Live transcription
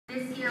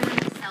This year we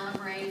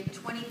celebrate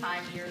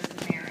 25 years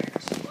of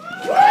marriage.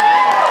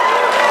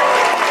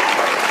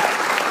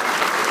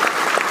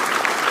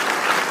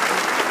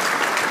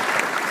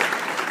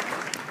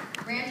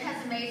 Rand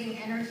has amazing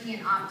energy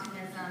and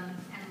optimism,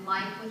 and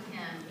life with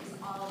him is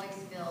always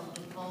filled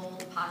with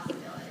bold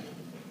possibility.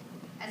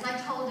 As I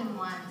told him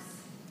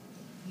once,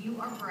 you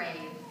are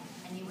brave,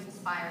 and you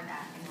inspire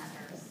that in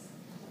others.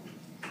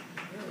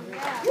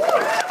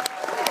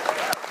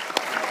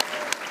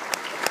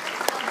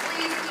 So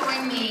please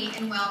join me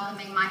in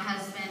welcoming my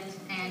husband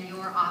and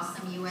your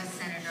awesome U.S.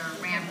 Senator,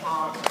 Rand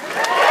Paul.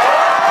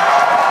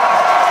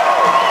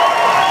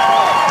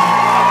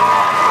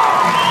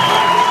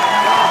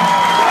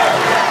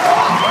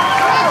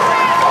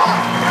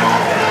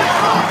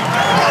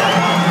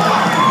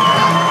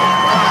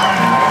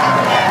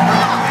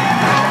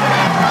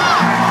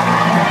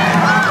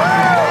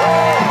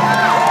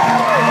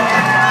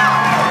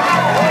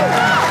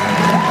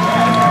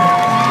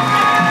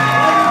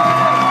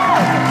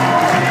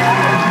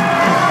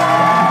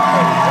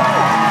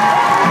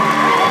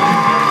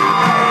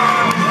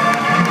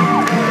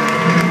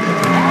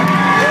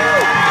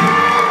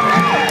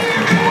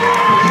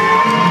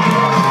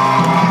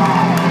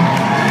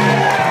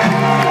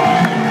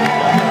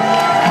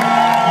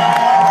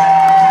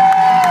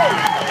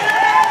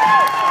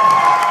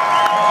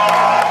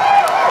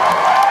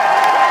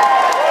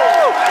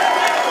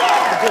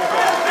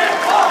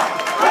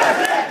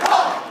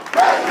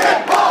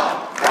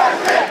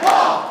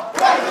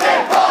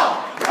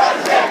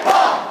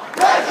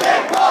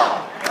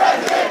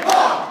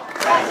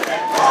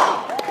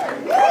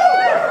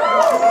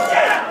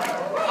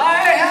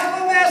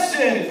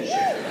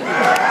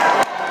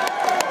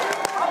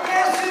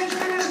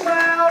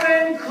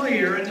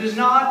 Does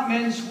not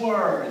mince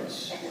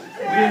words.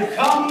 We've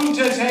come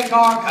to take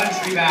our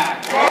country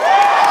back.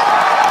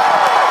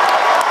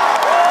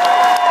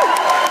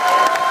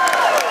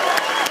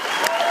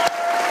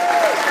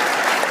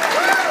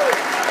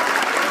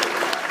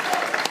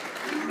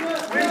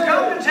 We've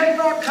come to take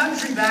our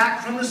country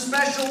back from the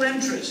special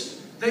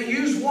interests that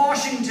use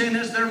Washington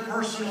as their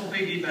personal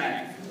piggy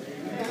bank.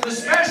 The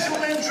special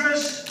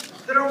interests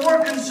that are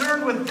more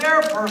concerned with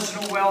their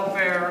personal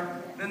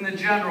welfare than the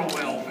general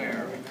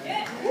welfare.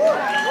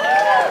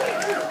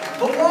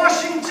 The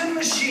Washington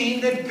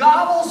machine that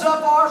gobbles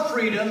up our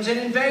freedoms and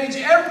invades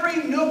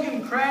every nook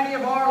and cranny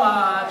of our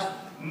lives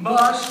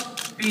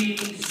must be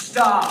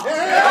stopped.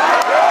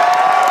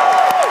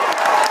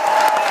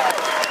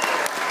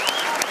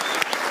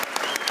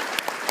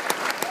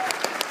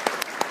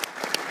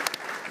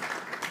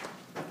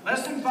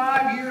 Less than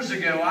 5 years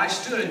ago, I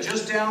stood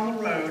just down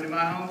the road in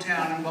my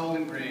hometown in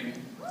Bowling Green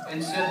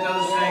and said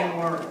those same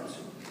words.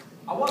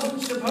 I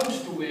wasn't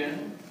supposed to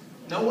win.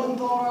 No one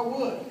thought I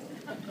would.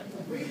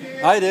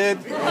 I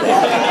did.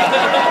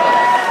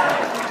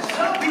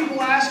 Some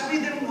people ask me,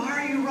 then why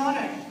are you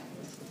running?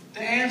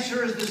 The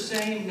answer is the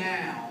same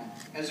now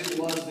as it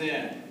was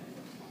then.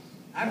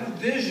 I have a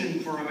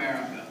vision for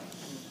America.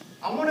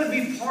 I want to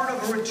be part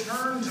of a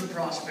return to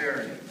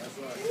prosperity.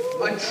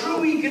 A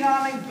true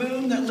economic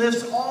boom that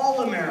lifts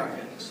all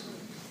Americans.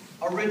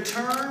 A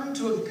return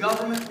to a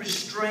government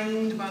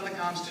restrained by the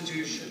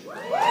Constitution.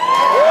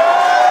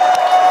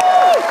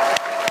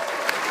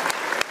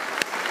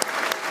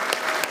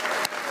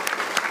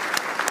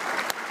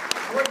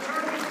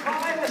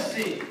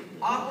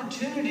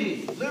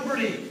 Opportunity,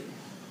 liberty.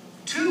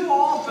 Too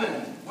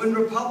often, when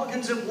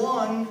Republicans have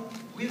won,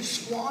 we've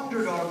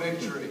squandered our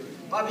victory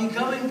by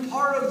becoming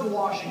part of the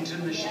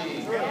Washington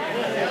machine.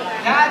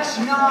 That's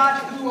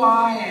not who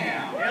I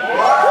am.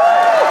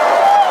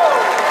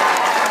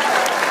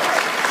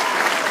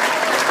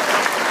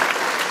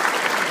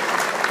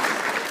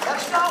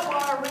 That's not why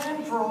I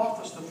ran for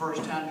office the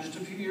first time just a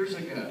few years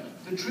ago.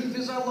 The truth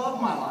is I love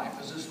my life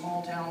as a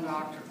small town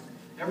doctor.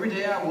 Every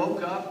day I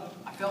woke up,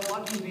 I felt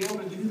lucky to be able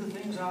to do the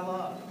things I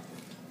love.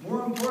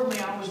 More importantly,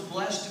 I was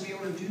blessed to be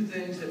able to do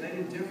things that made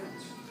a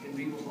difference in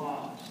people's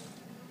lives.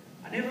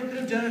 I never could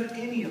have done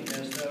any of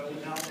this, though,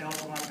 without the help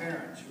of my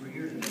parents who are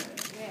here today.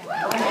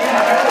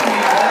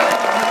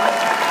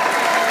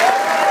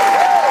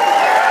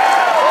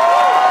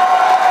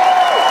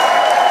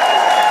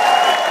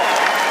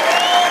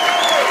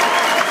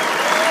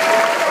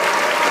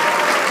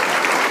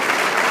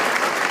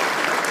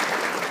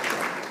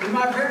 With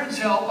my parents'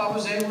 help, I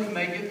was able to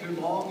make it through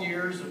long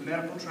years of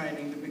medical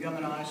training to become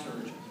an eye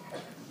surgeon.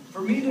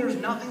 For me, there's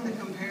nothing that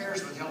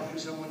compares with helping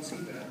someone see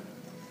better.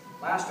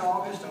 Last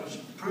August, I was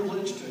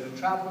privileged to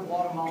travel to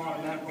Guatemala on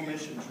a medical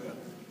mission trip.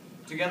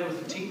 Together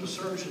with a team of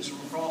surgeons from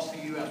across the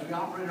U.S., we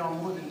operated on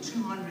more than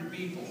 200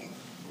 people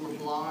who were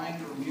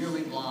blind or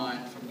nearly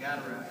blind from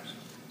cataracts.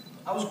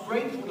 I was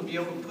grateful to be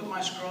able to put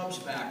my scrubs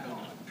back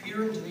on,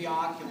 peer into the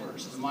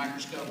oculars of the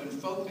microscope, and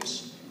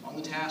focus on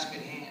the task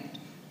at hand,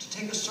 to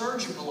take a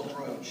surgical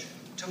approach,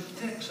 to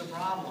fix a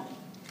problem.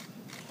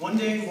 One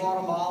day in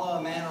Guatemala,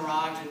 a man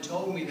arrived and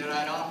told me that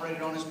I had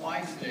operated on his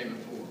wife the day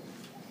before.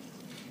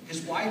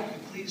 His wife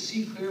could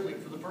see clearly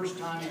for the first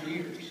time in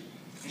years,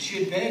 and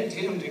she had begged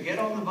him to get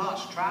on the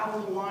bus, travel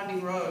the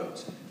winding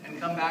roads, and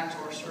come back to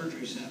our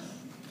surgery center.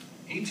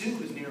 He too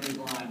was nearly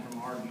blind from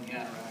hardened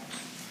cataracts.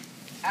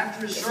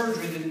 After his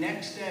surgery, the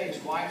next day,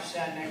 his wife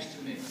sat next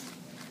to me.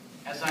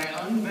 As I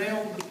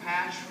unveiled the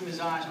patch from his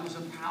eyes, it was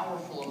a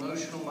powerful,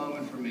 emotional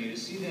moment for me to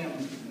see them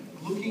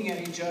looking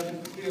at each other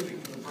clearly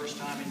for the first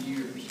time in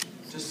years,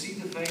 to see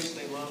the face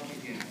they loved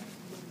again.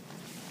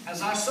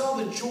 As I saw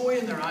the joy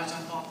in their eyes, I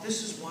thought,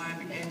 this is why I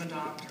became a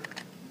doctor.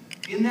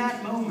 In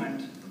that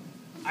moment,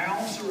 I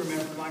also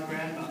remembered my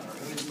grandmother,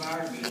 who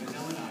inspired me to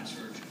become an eye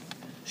surgeon.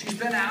 She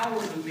spent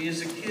hours with me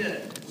as a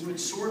kid. We would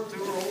sort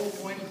through her old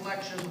coin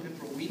collection, looking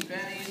for wheat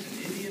pennies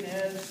and Indian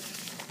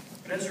heads.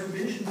 But as her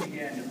vision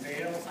began to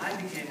fail, I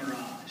became her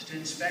eyes to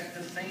inspect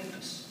the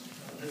faintness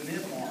of the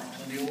nib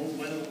marks on the old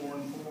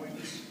weather-worn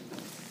coins.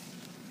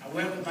 I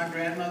went with my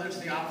grandmother to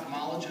the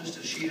ophthalmologist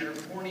as she had her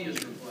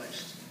corneas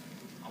replaced.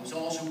 I was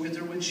also with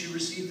her when she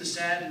received the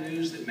sad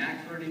news that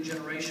macular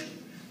degeneration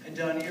had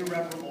done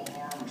irreparable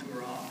harm to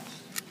her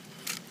eyes.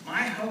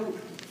 My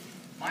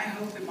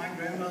hope that my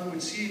grandmother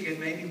would see again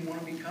made me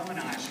want to become an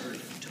eye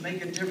surgeon, to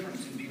make a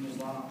difference in people's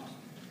lives.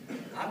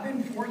 I've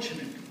been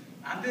fortunate.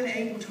 I've been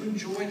able to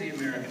enjoy the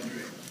American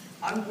dream.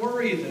 I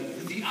worry, though,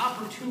 that the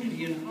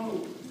opportunity and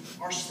hope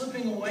are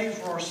slipping away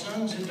for our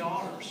sons and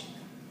daughters.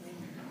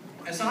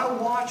 As I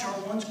watch our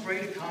once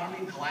great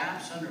economy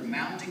collapse under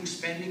mounting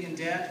spending and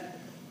debt,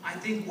 I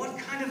think, what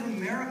kind of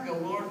America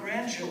will our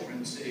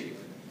grandchildren see?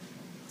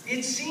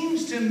 It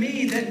seems to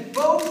me that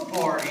both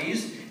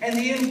parties and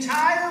the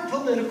entire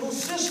political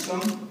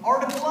system are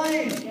to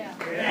blame.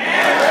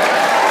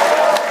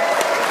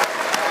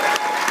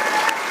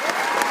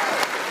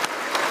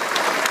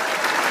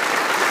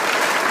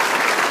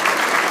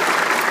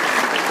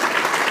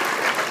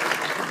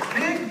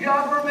 Big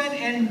government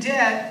and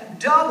debt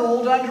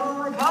doubled under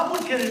a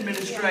Republican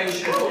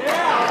administration.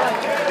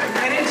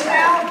 And it's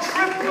now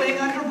tripling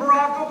under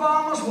Barack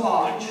Obama's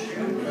watch.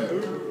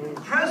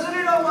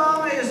 President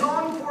Obama is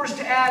on course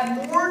to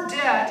add more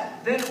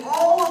debt than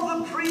all of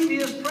the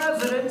previous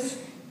presidents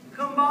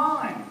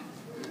combined.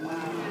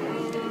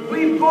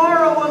 We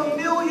borrow $1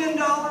 million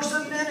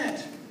a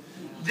minute.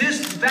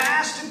 This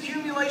vast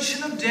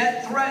accumulation of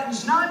debt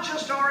threatens not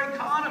just our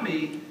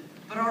economy,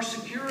 but our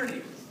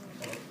security.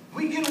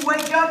 We can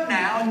wake up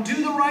now and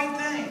do the right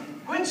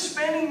thing. Quit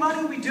spending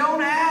money we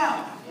don't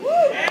have.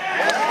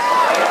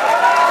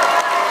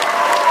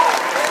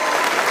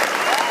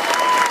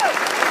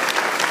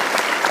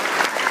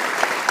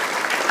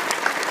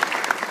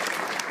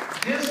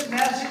 This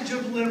message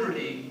of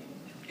liberty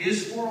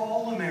is for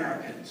all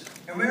Americans.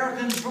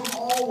 Americans from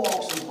all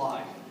walks of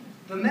life.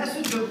 The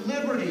message of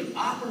liberty,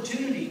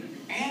 opportunity,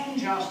 and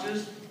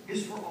justice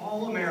is for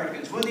all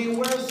Americans. Whether you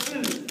wear a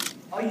suit,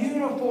 a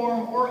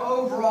uniform, or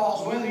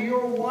overalls, whether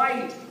you're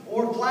white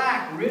or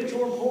black, rich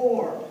or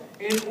poor.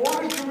 In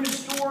order to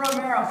restore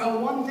America,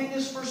 one thing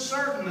is for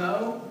certain,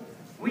 though.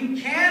 We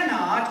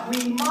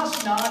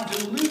must not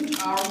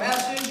dilute our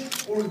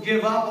message or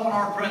give up on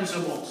our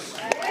principles.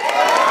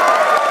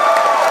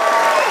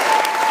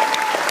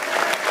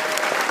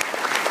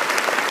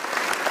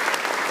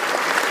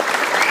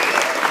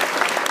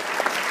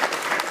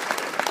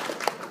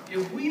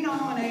 If we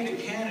nominate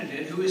a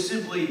candidate who is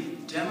simply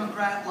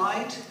Democrat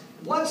light,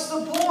 what's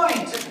the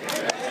point?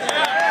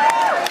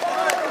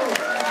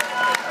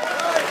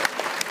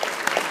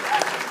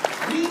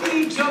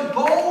 We need to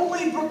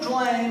boldly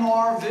proclaim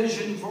our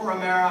vision for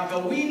America.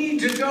 We need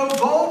to go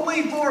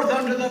boldly forth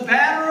under the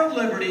banner of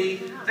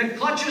liberty that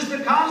clutches the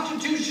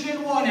Constitution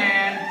in one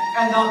hand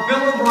and the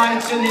Bill of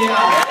Rights in the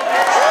other.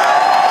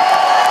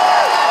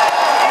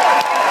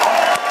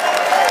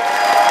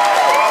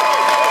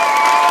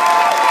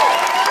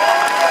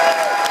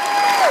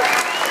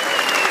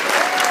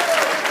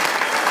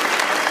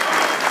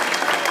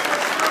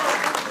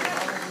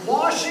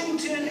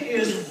 Washington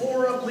is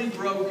horribly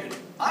broken.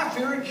 I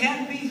fear it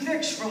can't be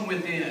fixed from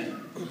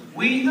within.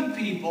 We, the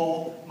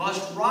people,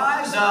 must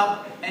rise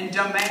up and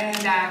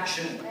demand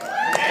action.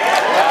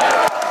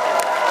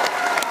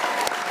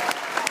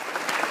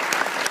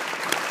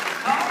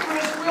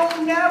 Congress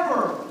will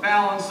never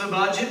balance the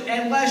budget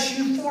unless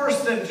you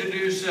force them to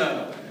do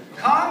so.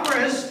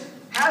 Congress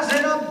has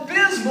an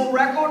abysmal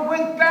record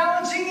with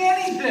balancing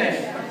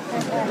anything.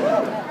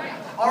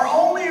 Our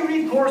only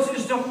recourse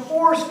is to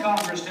force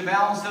Congress to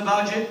balance the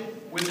budget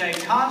with a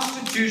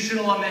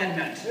constitutional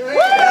amendment.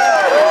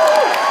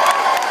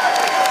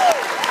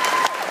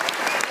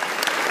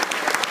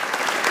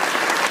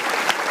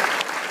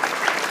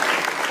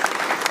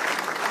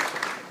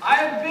 I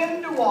have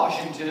been to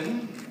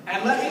Washington,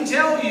 and let me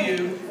tell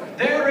you,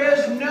 there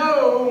is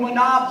no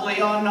monopoly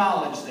on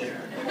knowledge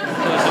there.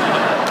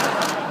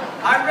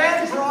 I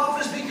ran for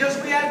office because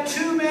we had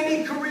too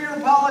many career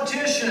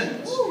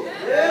politicians.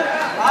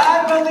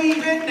 I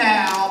believe it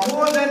now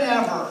more than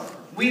ever.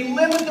 We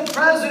limit the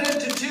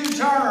president to 2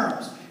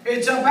 terms.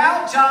 It's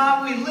about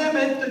time we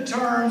limit the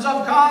terms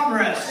of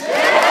Congress.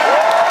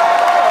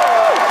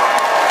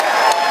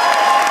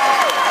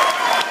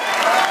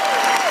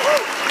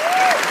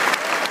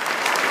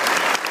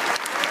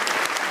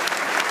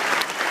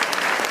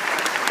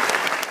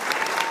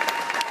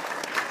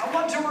 I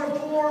want to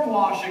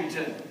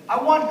Washington.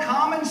 I want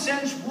common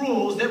sense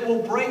rules that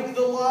will break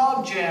the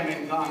logjam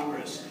in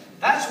Congress.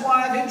 That's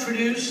why I've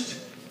introduced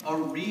a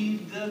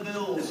Read the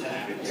Bills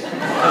Act. The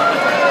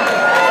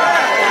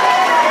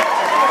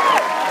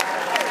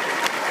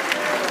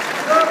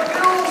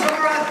bills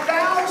are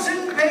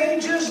 1,000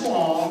 pages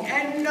long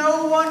and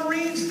no one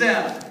reads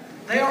them.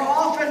 They are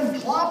often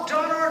plopped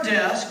on our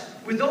desk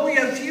with only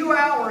a few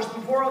hours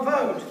before a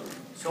vote.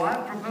 So I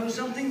propose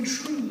something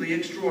truly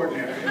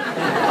extraordinary.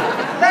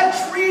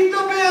 Let's read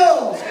the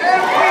bills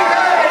every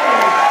day!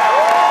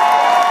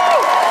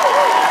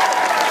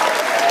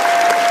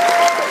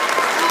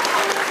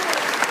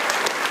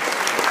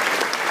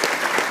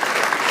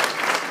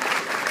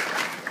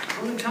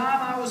 From the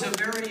time I was a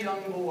very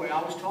young boy,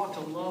 I was taught to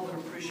love and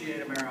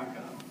appreciate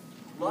America.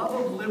 Love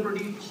of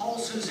liberty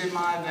pulses in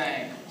my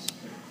veins.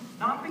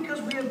 Not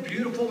because we have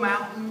beautiful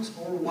mountains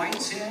or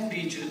white sand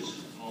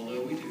beaches,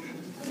 although we do.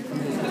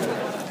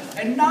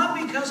 And not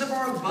because of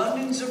our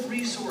abundance of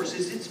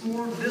resources. It's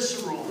more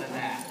visceral than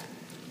that.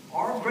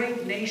 Our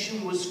great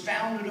nation was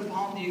founded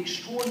upon the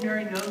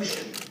extraordinary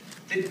notion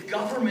that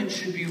government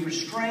should be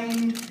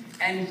restrained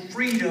and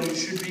freedom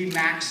should be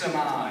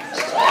maximized.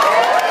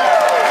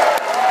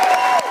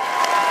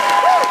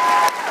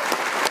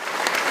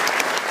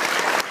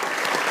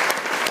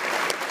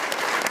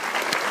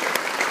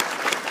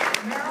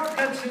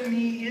 America, to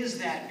me, is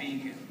that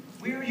beacon.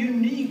 We are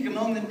unique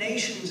among the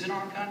nations in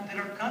that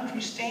our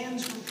country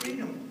stands for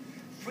freedom.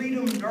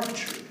 Freedom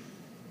nurtured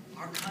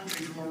our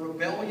country from a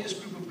rebellious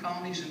group of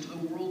colonies into the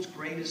world's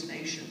greatest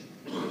nation.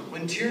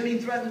 When tyranny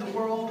threatened the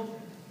world,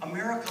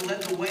 America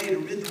led the way to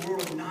rid the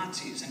world of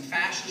Nazis and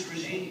fascist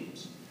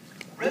regimes.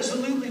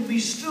 Resolutely, we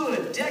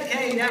stood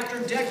decade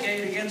after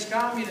decade against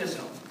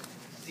communism,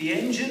 the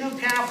engine of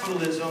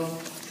capitalism,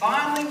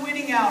 finally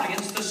winning out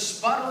against the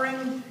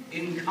sputtering,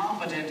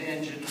 incompetent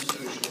engine of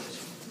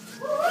socialism.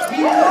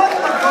 We won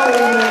the Cold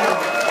War.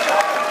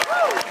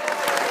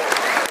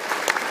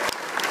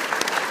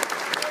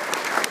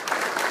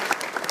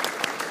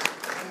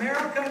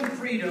 America and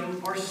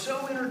freedom are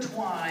so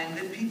intertwined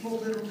that people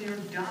literally are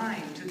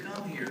dying to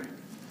come here.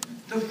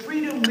 The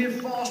freedom we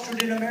have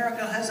fostered in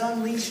America has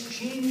unleashed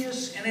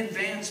genius and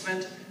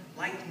advancement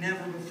like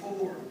never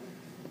before.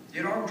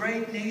 Yet our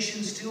great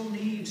nation still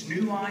needs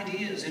new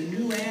ideas and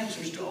new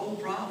answers to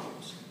old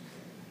problems.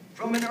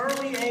 From an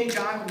early age,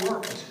 I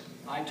worked.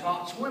 I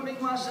taught swimming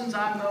lessons,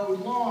 I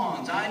mowed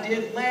lawns, I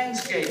did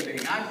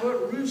landscaping, I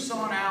put roofs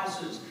on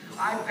houses,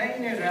 I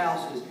painted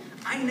houses.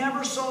 I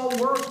never saw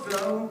work,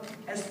 though,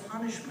 as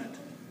punishment.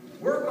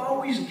 Work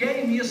always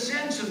gave me a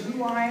sense of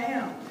who I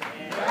am.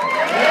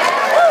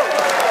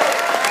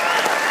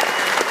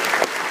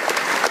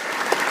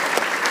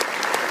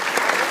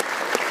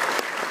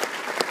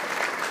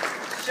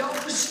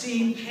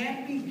 Self-esteem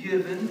can't be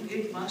given,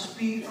 it must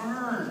be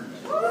earned.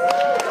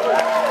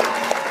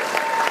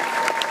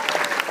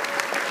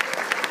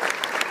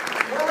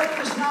 Work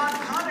is not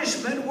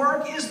punishment,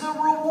 work is the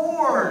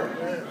reward.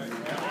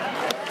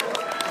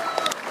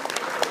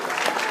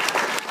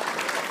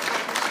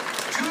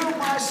 Two of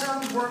my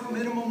sons work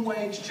minimum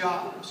wage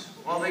jobs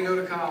while they go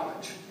to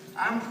college.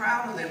 I'm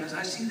proud of them as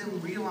I see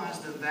them realize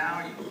the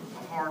value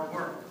of hard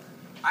work.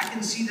 I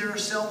can see their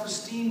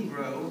self-esteem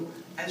grow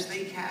as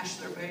they cash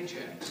their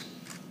paychecks.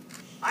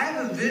 I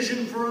have a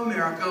vision for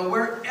America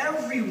where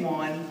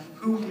everyone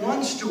who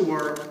wants to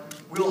work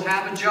will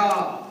have a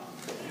job.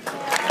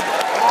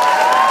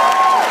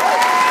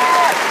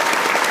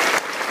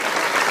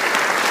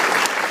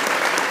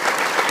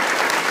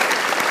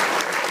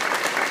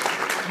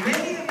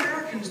 Many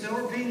Americans, though,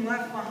 are being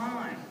left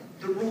behind.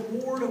 The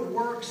reward of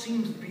work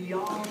seems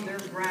beyond their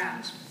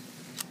grasp.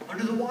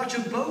 Under the watch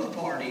of both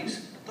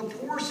parties, the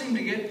poor seem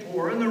to get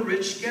poorer and the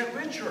rich get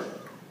richer.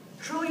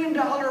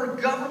 Trillion-dollar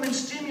government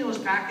stimulus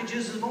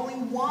packages have only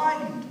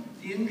widened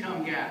the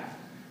income gap.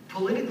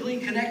 Politically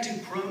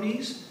connected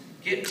cronies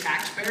get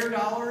taxpayer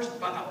dollars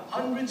by the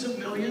hundreds of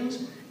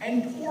millions,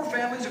 and poor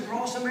families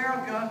across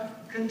America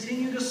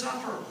continue to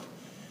suffer.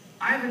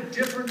 I have a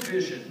different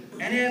vision,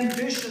 an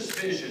ambitious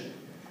vision,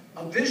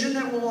 a vision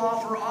that will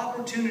offer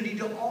opportunity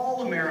to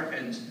all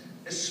Americans,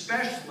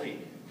 especially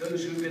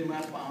those who've been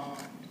left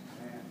behind.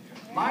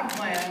 My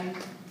plan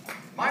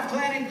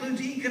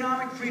includes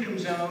economic freedom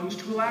zones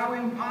to allow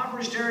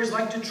impoverished areas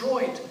like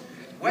Detroit,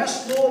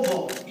 West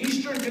Louisville,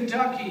 Eastern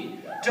Kentucky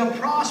to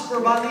prosper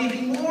by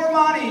leaving more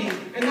money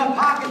in the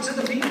pockets of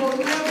the people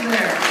who live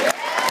there.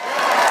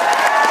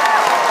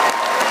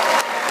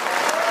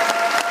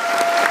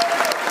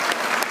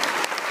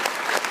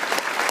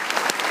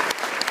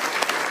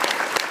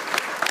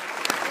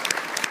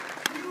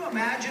 Can you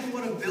imagine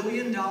what a $1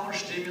 billion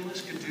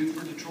stimulus could do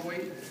for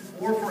Detroit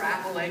or for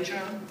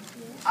Appalachia?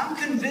 I'm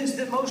convinced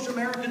that most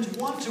Americans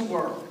want to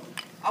work.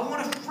 I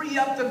want to free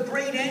up the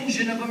great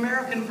engine of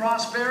American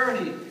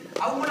prosperity.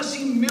 I want to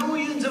see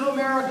millions of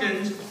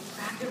Americans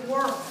back at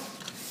work.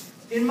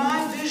 In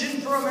my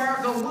vision for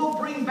America, we'll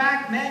bring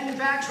back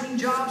manufacturing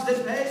jobs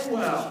that pay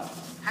well.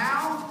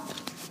 How?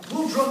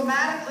 We'll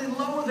dramatically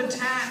lower the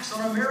tax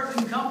on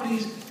American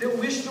companies that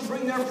wish to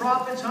bring their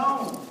profits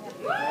home.